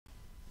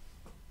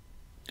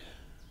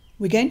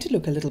We're going to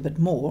look a little bit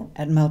more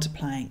at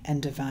multiplying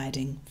and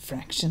dividing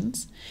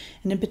fractions,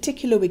 and in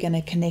particular we're going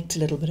to connect a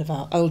little bit of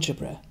our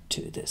algebra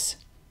to this.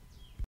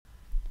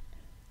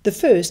 The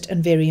first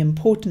and very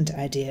important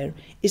idea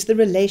is the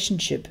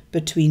relationship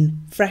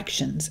between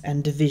fractions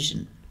and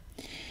division.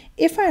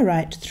 If I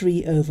write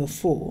 3 over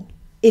 4,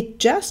 it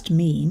just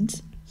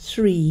means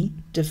 3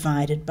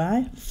 divided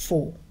by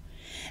 4.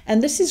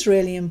 And this is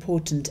really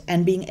important,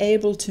 and being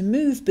able to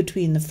move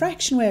between the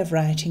fraction way of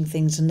writing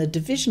things and the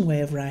division way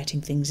of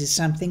writing things is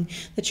something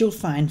that you'll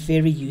find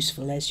very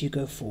useful as you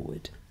go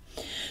forward.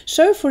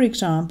 So, for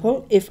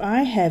example, if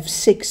I have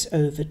 6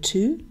 over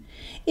 2,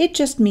 it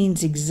just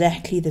means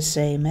exactly the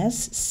same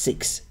as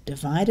 6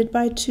 divided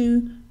by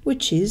 2,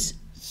 which is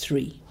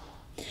 3.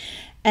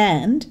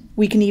 And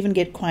we can even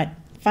get quite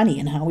funny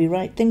in how we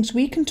write things.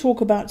 We can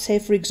talk about, say,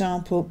 for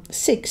example,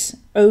 6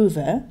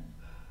 over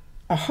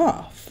a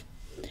half.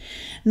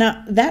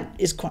 Now,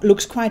 that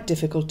looks quite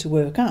difficult to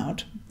work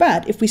out,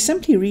 but if we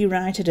simply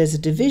rewrite it as a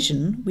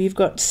division, we've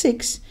got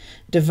 6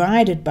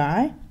 divided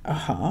by a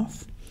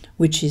half,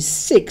 which is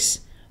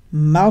 6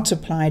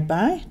 multiplied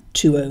by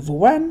 2 over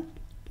 1,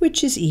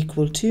 which is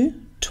equal to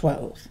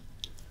 12.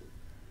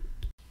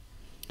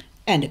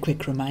 And a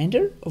quick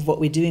reminder of what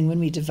we're doing when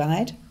we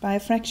divide by a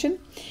fraction.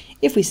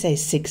 If we say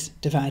 6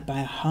 divided by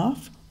a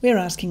half, we're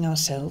asking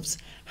ourselves,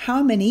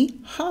 how many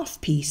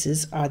half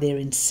pieces are there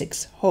in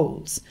 6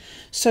 wholes?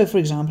 So, for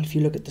example, if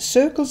you look at the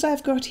circles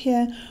I've got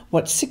here,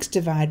 what 6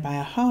 divided by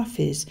a half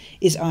is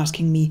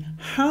asking me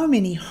how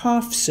many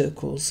half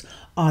circles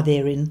are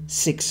there in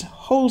 6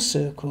 whole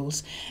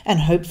circles.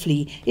 And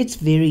hopefully it's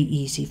very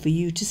easy for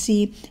you to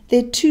see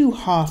there are 2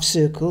 half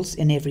circles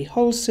in every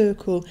whole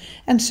circle,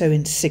 and so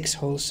in 6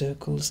 whole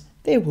circles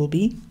there will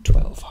be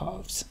 12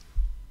 halves.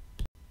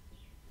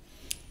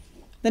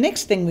 The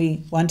next thing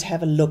we want to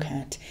have a look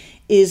at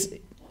is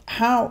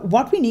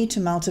what we need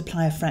to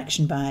multiply a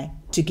fraction by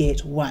to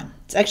get 1.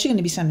 It's actually going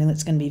to be something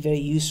that's going to be very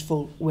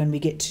useful when we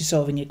get to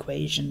solving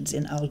equations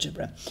in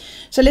algebra.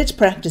 So let's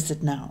practice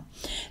it now.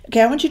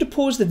 Okay, I want you to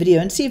pause the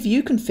video and see if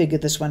you can figure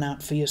this one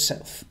out for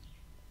yourself.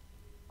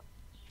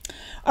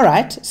 All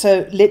right,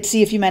 so let's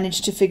see if you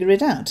manage to figure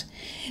it out.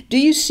 Do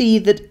you see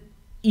that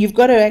you've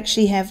got to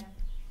actually have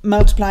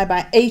multiply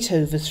by 8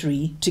 over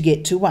 3 to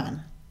get to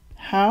 1?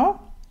 How?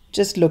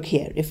 Just look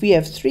here. If we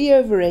have 3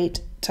 over 8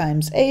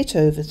 times 8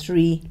 over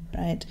 3,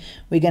 right,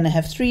 we're going to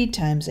have 3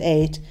 times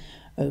 8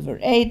 over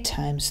 8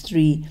 times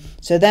 3.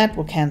 So that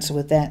will cancel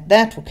with that,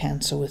 that will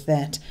cancel with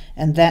that,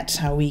 and that's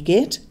how we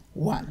get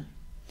 1.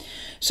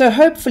 So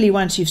hopefully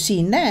once you've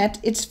seen that,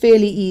 it's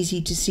fairly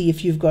easy to see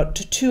if you've got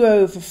 2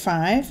 over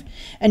 5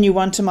 and you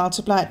want to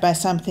multiply it by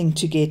something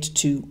to get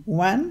to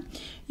 1,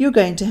 you're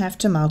going to have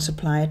to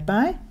multiply it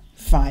by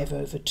 5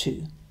 over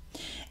 2.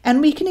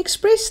 And we can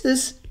express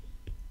this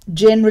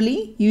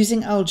generally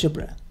using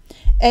algebra.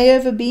 A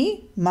over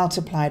b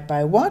multiplied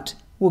by what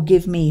will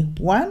give me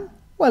 1?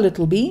 Well,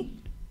 it'll be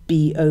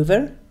b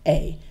over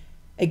a.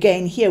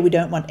 Again, here we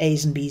don't want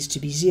a's and b's to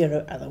be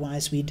 0,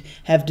 otherwise we'd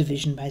have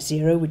division by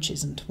 0, which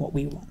isn't what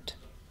we want.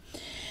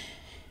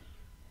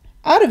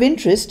 Out of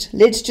interest,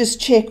 let's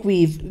just check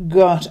we've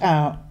got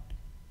our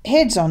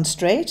heads on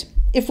straight.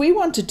 If we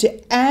wanted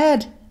to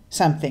add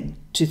something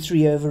to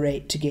 3 over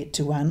 8 to get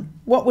to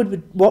 1, what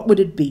would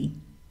it be?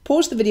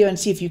 Pause the video and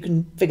see if you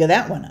can figure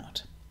that one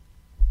out.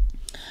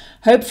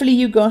 Hopefully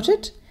you got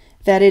it,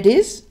 that it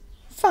is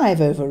 5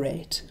 over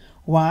 8.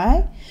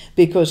 Why?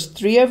 Because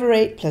 3 over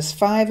 8 plus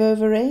 5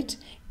 over 8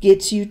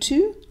 gets you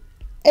to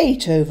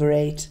 8 over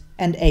 8,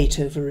 and 8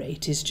 over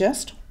 8 is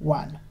just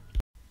 1.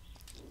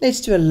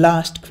 Let's do a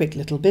last quick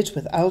little bit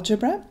with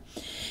algebra.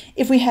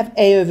 If we have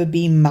a over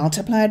b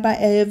multiplied by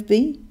a over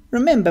b,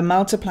 remember,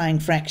 multiplying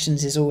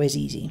fractions is always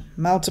easy.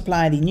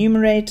 Multiply the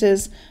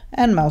numerators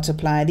and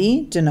multiply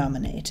the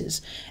denominators.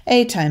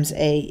 A times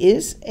a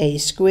is a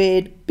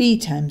squared, b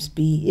times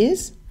b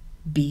is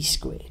b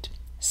squared.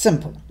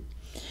 Simple.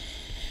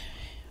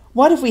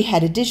 What if we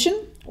had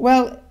addition?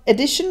 Well,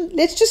 addition,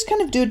 let's just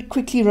kind of do it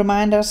quickly,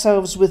 remind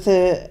ourselves with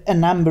a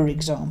number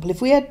example.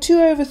 If we had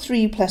 2 over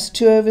 3 plus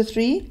 2 over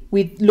 3,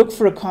 we'd look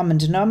for a common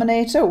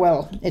denominator.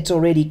 Well, it's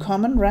already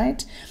common,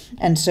 right?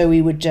 And so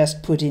we would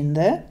just put in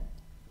the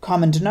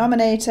common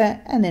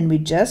denominator, and then we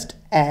just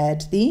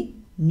add the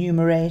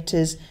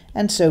numerators,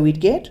 and so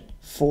we'd get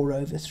 4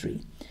 over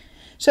 3.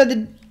 So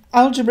the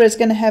algebra is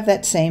going to have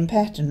that same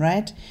pattern,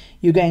 right?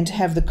 You're going to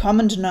have the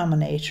common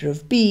denominator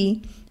of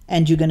b,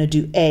 and you're going to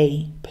do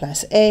a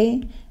plus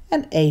a,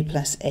 and a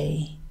plus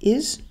a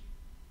is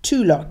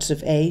 2 lots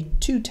of a,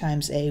 2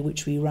 times a,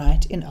 which we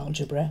write in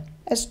algebra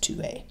as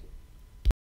 2a.